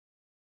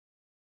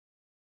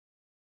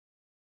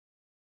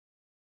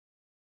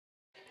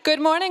Good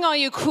morning, all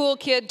you cool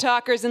kid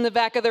talkers in the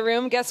back of the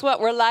room. Guess what?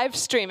 We're live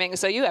streaming,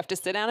 so you have to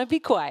sit down and be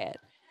quiet.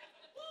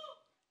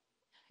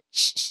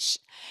 Shh, shh.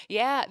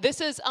 Yeah,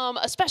 this is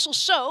a special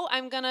show.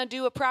 I'm going to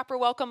do a proper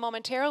welcome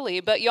momentarily,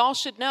 but y'all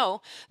should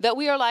know that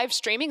we are live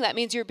streaming. That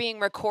means you're being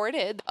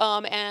recorded,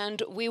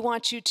 and we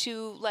want you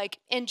to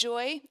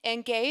enjoy,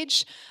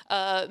 engage,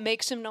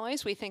 make some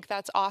noise. We think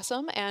that's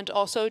awesome, and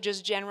also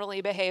just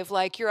generally behave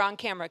like you're on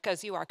camera,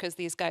 because you are, because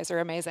these guys are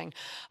amazing.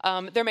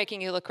 They're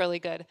making you look really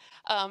good.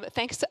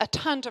 Thanks a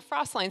ton to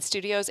Frostline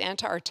Studios and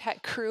to our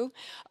tech crew.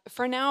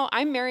 For now,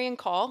 I'm Marian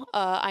Call.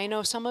 I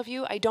know some of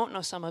you. I don't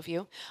know some of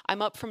you.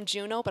 I'm up from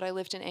Juneau, but I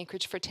lived in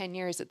Anchorage for 10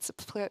 years. It's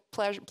a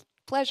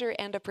pleasure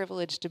and a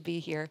privilege to be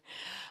here.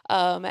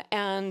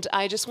 And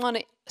I just want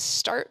to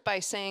start by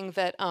saying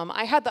that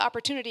I had the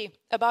opportunity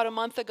about a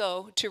month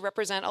ago to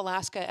represent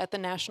Alaska at the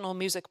National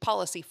Music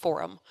Policy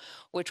Forum,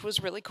 which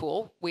was really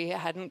cool. We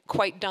hadn't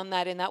quite done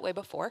that in that way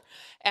before.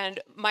 And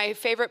my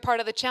favorite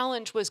part of the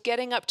challenge was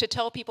getting up to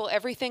tell people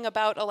everything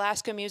about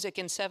Alaska music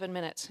in 7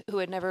 minutes who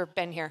had never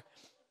been here.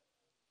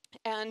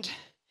 And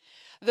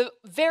the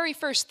very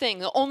first thing,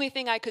 the only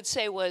thing I could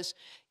say was,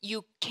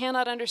 you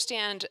cannot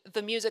understand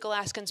the music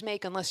Alaskans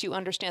make unless you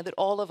understand that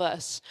all of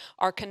us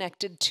are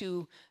connected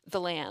to the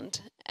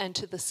land and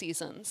to the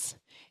seasons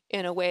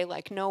in a way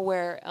like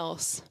nowhere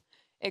else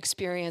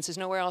experiences,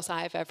 nowhere else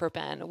I've ever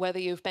been. Whether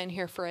you've been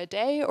here for a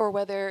day or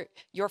whether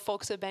your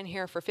folks have been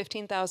here for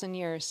 15,000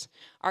 years,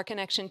 our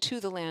connection to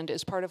the land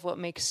is part of what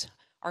makes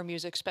our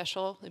music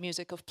special, the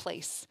music of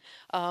place.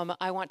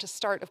 I want to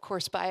start, of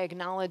course, by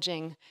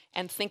acknowledging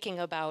and thinking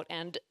about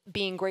and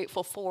being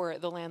grateful for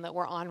the land that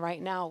we're on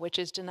right now, which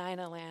is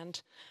Dena'ina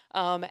land.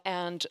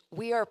 And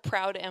we are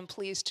proud and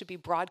pleased to be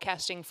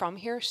broadcasting from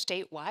here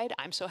statewide.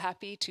 I'm so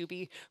happy to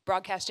be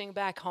broadcasting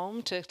back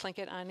home to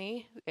Tlingit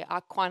Ani, the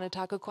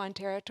Aquanatakuquan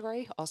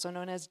territory, also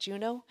known as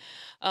Juneau.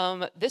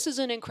 This is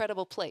an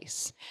incredible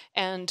place,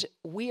 and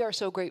we are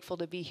so grateful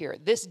to be here.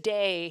 This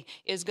day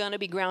is going to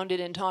be grounded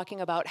in talking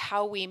about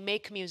how we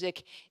make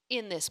music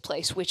in this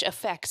place, which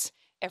affects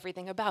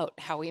everything about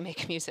how we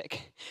make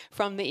music,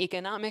 from the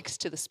economics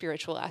to the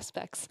spiritual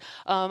aspects.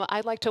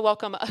 I'd like to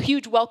welcome a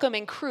huge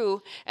welcoming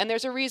crew, and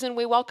there's a reason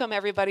we welcome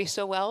everybody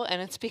so well,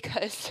 and it's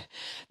because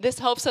this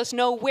helps us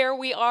know where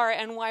we are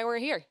and why we're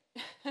here.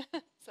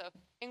 So,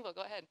 Yngvil,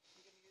 go ahead.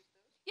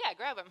 Yeah,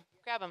 grab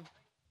them.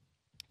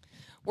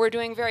 We're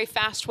doing very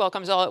fast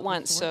welcomes all at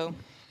once, so.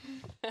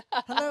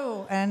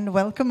 Hello, and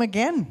welcome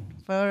again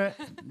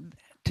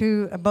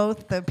to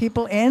both the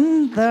people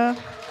in the,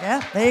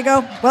 there you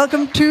go.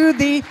 Welcome to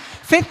the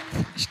 5th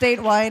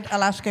statewide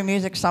Alaska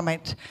Music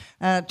Summit.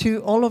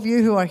 To all of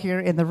you who are here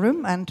in the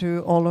room and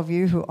to all of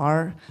you who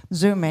are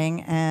Zooming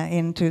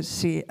in to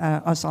see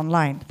us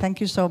online.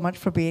 Thank you so much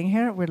for being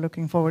here. We're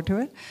looking forward to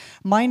it.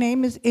 My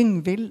name is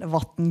Yngvil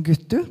Vatn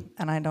Guttu,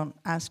 and I don't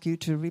ask you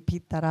to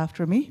repeat that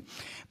after me,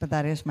 but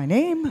that is my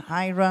name.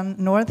 I run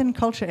Northern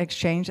Culture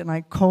Exchange, and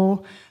I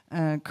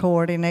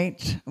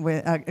coordinate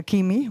with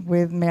AKIMI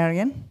with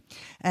Marian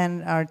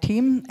and our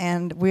team,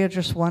 and we're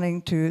just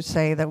wanting to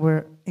say that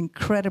we're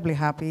incredibly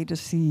happy to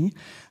see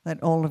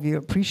that all of you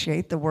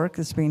appreciate the work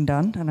that's being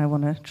done, and I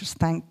want to just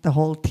thank the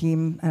whole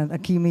team at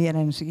AKIMI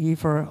and NCE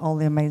for all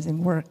the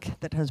amazing work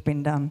that has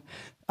been done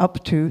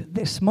up to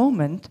this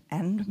moment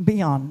and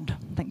beyond.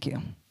 Thank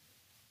you.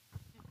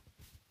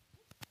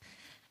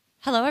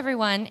 Hello,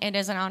 everyone. It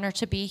is an honor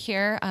to be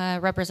here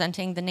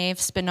representing the Nave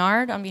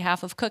Spenard on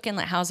behalf of Cook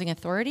Inlet Housing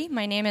Authority.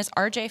 My name is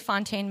RJ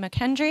Fontaine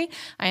McKendry.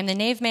 I am the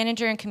Nave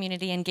Manager and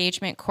Community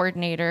Engagement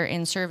Coordinator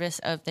in service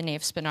of the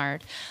Nave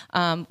Spenard.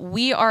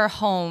 We are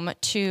home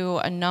to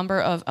a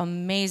number of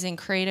amazing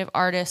creative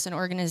artists and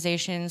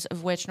organizations,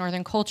 of which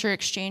Northern Culture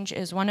Exchange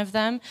is one of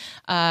them.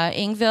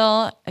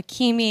 Yngvil,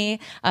 AKIMI,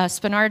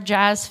 Spenard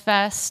Jazz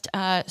Fest,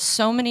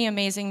 so many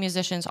amazing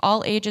musicians,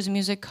 All Ages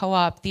Music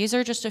Co-op. These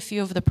are just a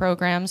few of the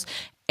programs.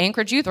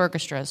 Anchorage Youth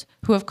Orchestras,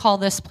 who have called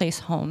this place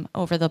home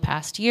over the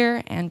past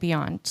year and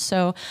beyond.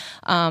 So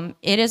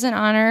it is an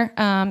honor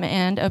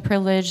and a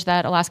privilege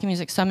that Alaska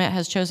Music Summit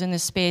has chosen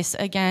this space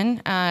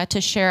again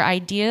to share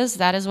ideas.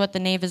 That is what the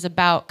Nave is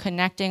about,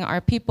 connecting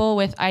our people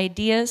with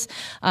ideas,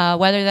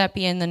 whether that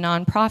be in the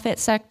nonprofit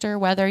sector,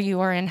 whether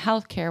you are in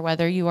healthcare,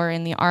 whether you are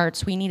in the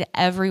arts. We need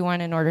everyone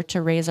in order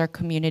to raise our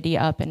community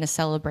up and to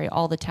celebrate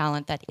all the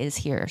talent that is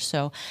here.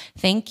 So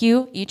thank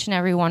you, each and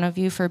every one of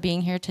you, for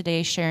being here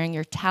today, sharing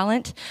your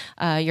talent,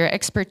 your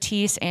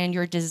expertise, and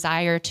your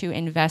desire to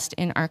invest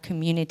in our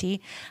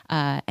community.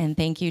 And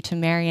thank you to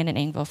Marian and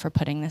Yngvil for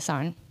putting this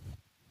on.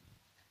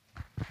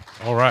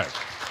 All right.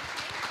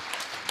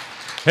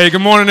 Hey,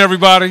 good morning,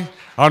 everybody.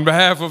 On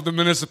behalf of the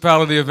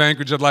municipality of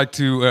Anchorage, I'd like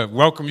to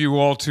welcome you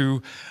all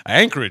to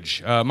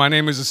Anchorage. My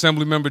name is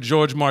Assemblymember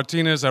George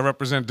Martinez. I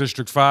represent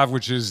District 5,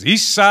 which is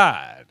East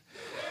Side.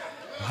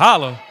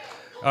 Holla.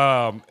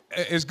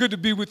 it's good to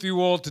be with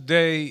you all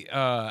today.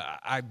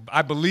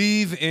 I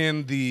believe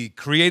in the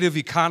creative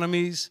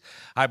economies.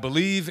 I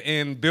believe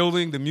in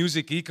building the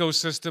music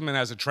ecosystem, and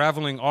as a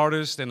traveling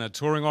artist and a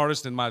touring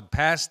artist in my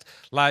past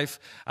life,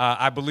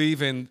 I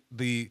believe in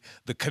the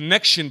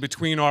connection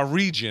between our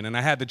region. And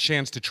I had the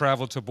chance to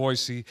travel to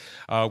Boise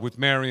with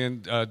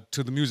Marian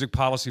to the Music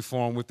Policy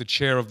Forum with the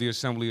chair of the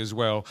Assembly as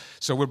well.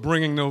 So we're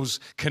bringing those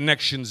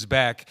connections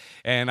back,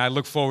 and I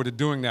look forward to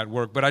doing that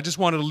work. But I just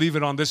wanted to leave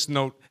it on this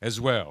note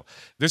as well.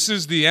 This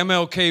is the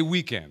MLK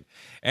weekend,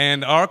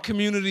 and our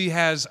community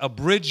has a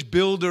bridge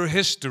builder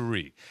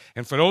history.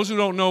 And for those who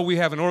don't know, we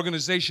have an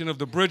organization of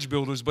the bridge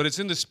builders, but it's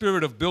in the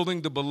spirit of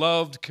building the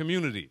beloved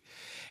community.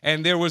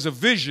 And there was a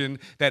vision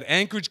that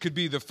Anchorage could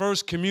be the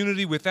first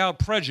community without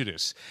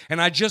prejudice.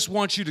 And I just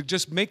want you to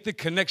just make the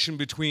connection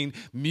between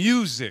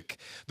music,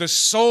 the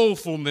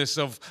soulfulness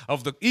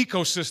of the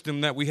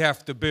ecosystem that we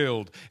have to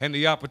build, and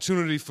the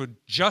opportunity for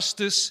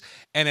justice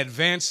and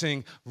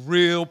advancing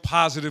real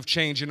positive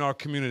change in our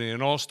community.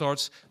 And it all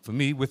starts, for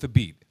me, with a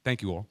beat.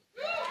 Thank you all.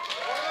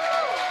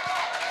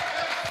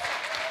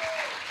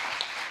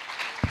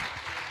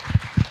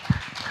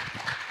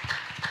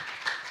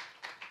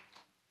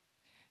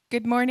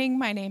 Good morning.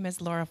 My name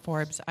is Laura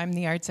Forbes. I'm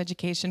the Arts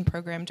Education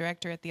Program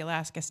Director at the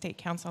Alaska State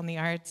Council on the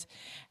Arts,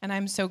 and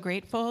I'm so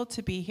grateful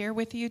to be here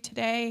with you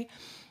today.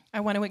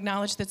 I want to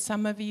acknowledge that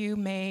some of you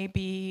may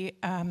be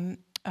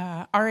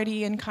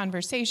already in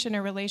conversation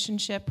or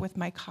relationship with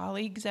my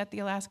colleagues at the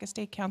Alaska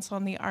State Council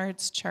on the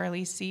Arts,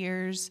 Charlie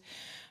Sears,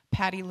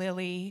 Patty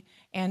Lilly,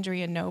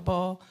 Andrea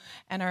Noble,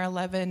 and our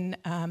 11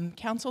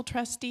 council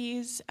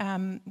trustees.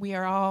 We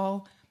are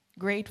all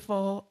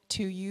grateful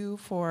to you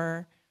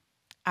for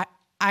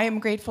I am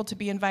grateful to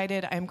be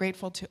invited. I am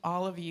grateful to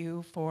all of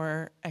you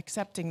for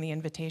accepting the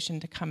invitation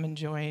to come and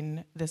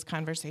join this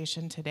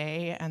conversation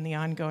today and the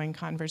ongoing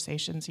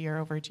conversations year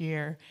over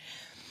year.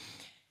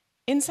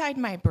 Inside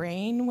my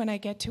brain, when I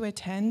get to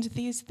attend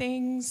these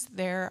things,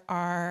 there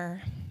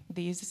are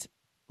these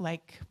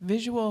like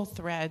visual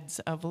threads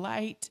of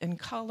light and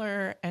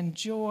color and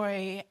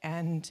joy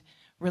and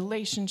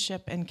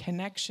relationship and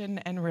connection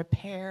and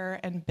repair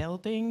and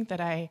building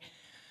that I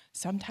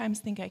sometimes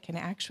think I can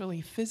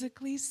actually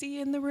physically see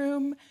in the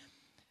room.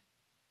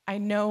 I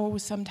know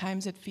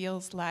sometimes it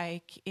feels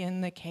like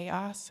in the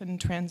chaos and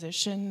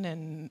transition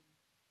and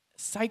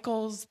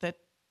cycles that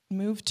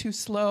move too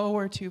slow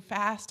or too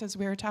fast, as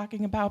we were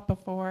talking about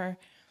before,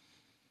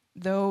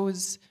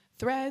 those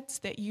threads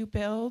that you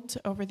build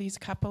over these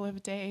couple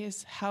of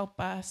days help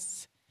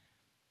us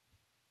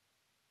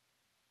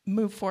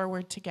move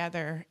forward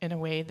together in a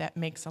way that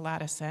makes a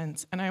lot of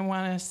sense. And I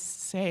want to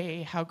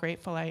say how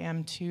grateful I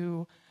am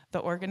to the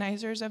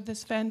organizers of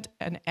this event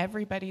and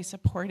everybody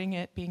supporting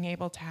it being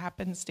able to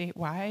happen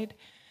statewide,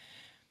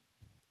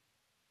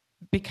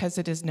 because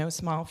it is no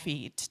small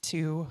feat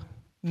to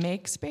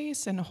make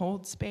space and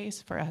hold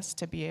space for us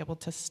to be able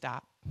to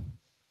stop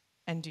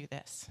and do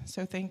this.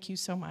 So thank you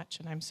so much,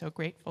 and I'm so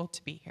grateful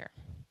to be here.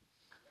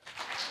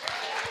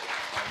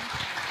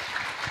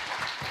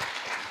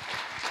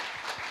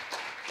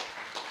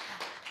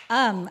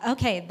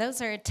 Okay,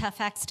 those are tough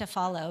acts to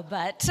follow,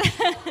 but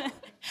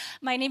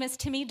my name is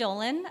Timie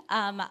Dolan.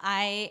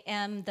 I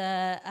am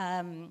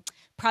the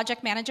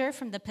project manager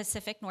from the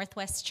Pacific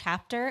Northwest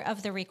chapter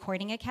of the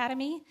Recording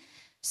Academy.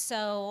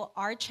 So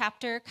our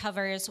chapter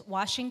covers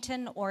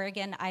Washington,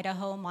 Oregon,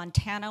 Idaho,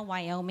 Montana,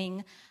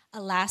 Wyoming,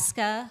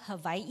 Alaska,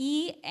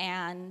 Hawaii,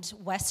 and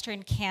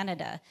Western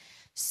Canada.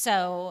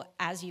 So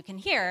as you can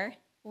hear,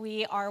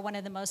 we are one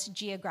of the most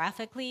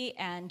geographically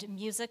and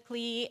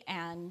musically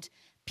and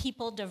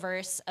people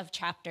diverse of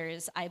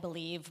chapters, I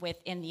believe,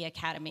 within the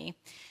Academy.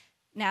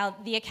 Now,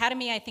 the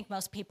Academy, I think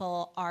most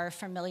people are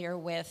familiar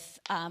with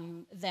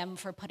them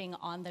for putting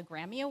on the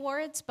Grammy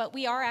Awards, but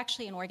we are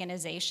actually an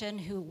organization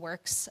who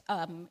works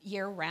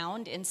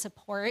year-round in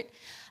support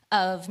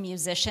of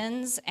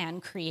musicians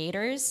and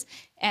creators.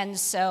 And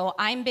so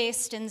I'm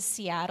based in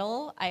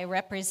Seattle. I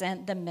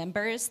represent the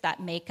members that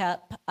make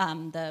up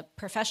the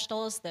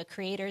professionals, the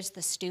creators,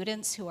 the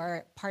students who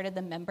are part of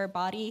the member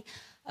body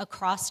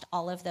across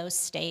all of those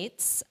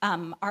states.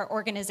 Our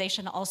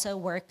organization also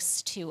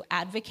works to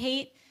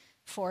advocate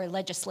for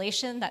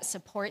legislation that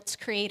supports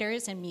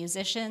creators and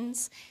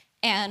musicians.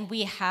 And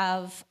we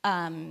have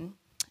a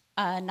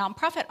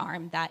nonprofit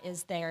arm that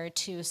is there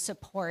to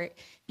support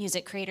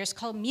music creators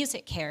called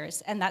Music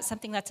Cares. And that's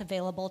something that's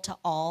available to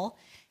all.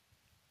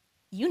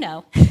 You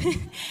know,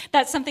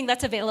 that's something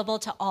that's available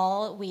to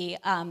all.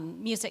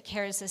 Music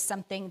Cares is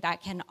something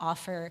that can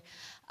offer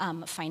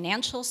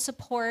financial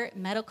support,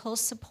 medical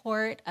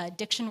support,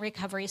 addiction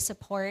recovery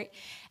support,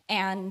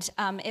 and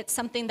it's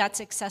something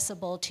that's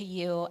accessible to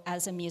you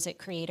as a music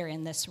creator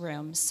in this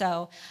room.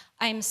 So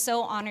I'm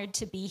so honored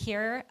to be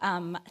here.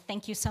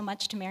 Thank you so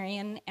much to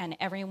Marian and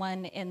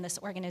everyone in this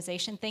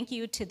organization. Thank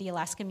you to the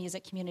Alaska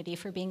music community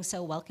for being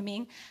so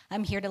welcoming.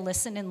 I'm here to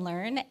listen and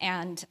learn,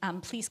 and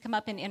please come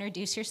up and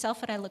introduce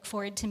yourself, and I look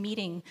forward to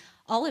meeting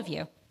all of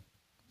you.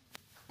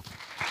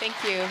 Thank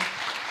you.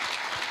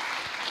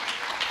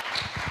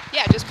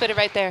 Yeah, just put it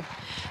right there.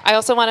 I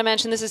also want to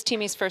mention this is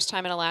Timie's first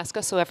time in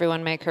Alaska, so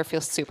everyone make her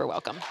feel super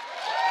welcome.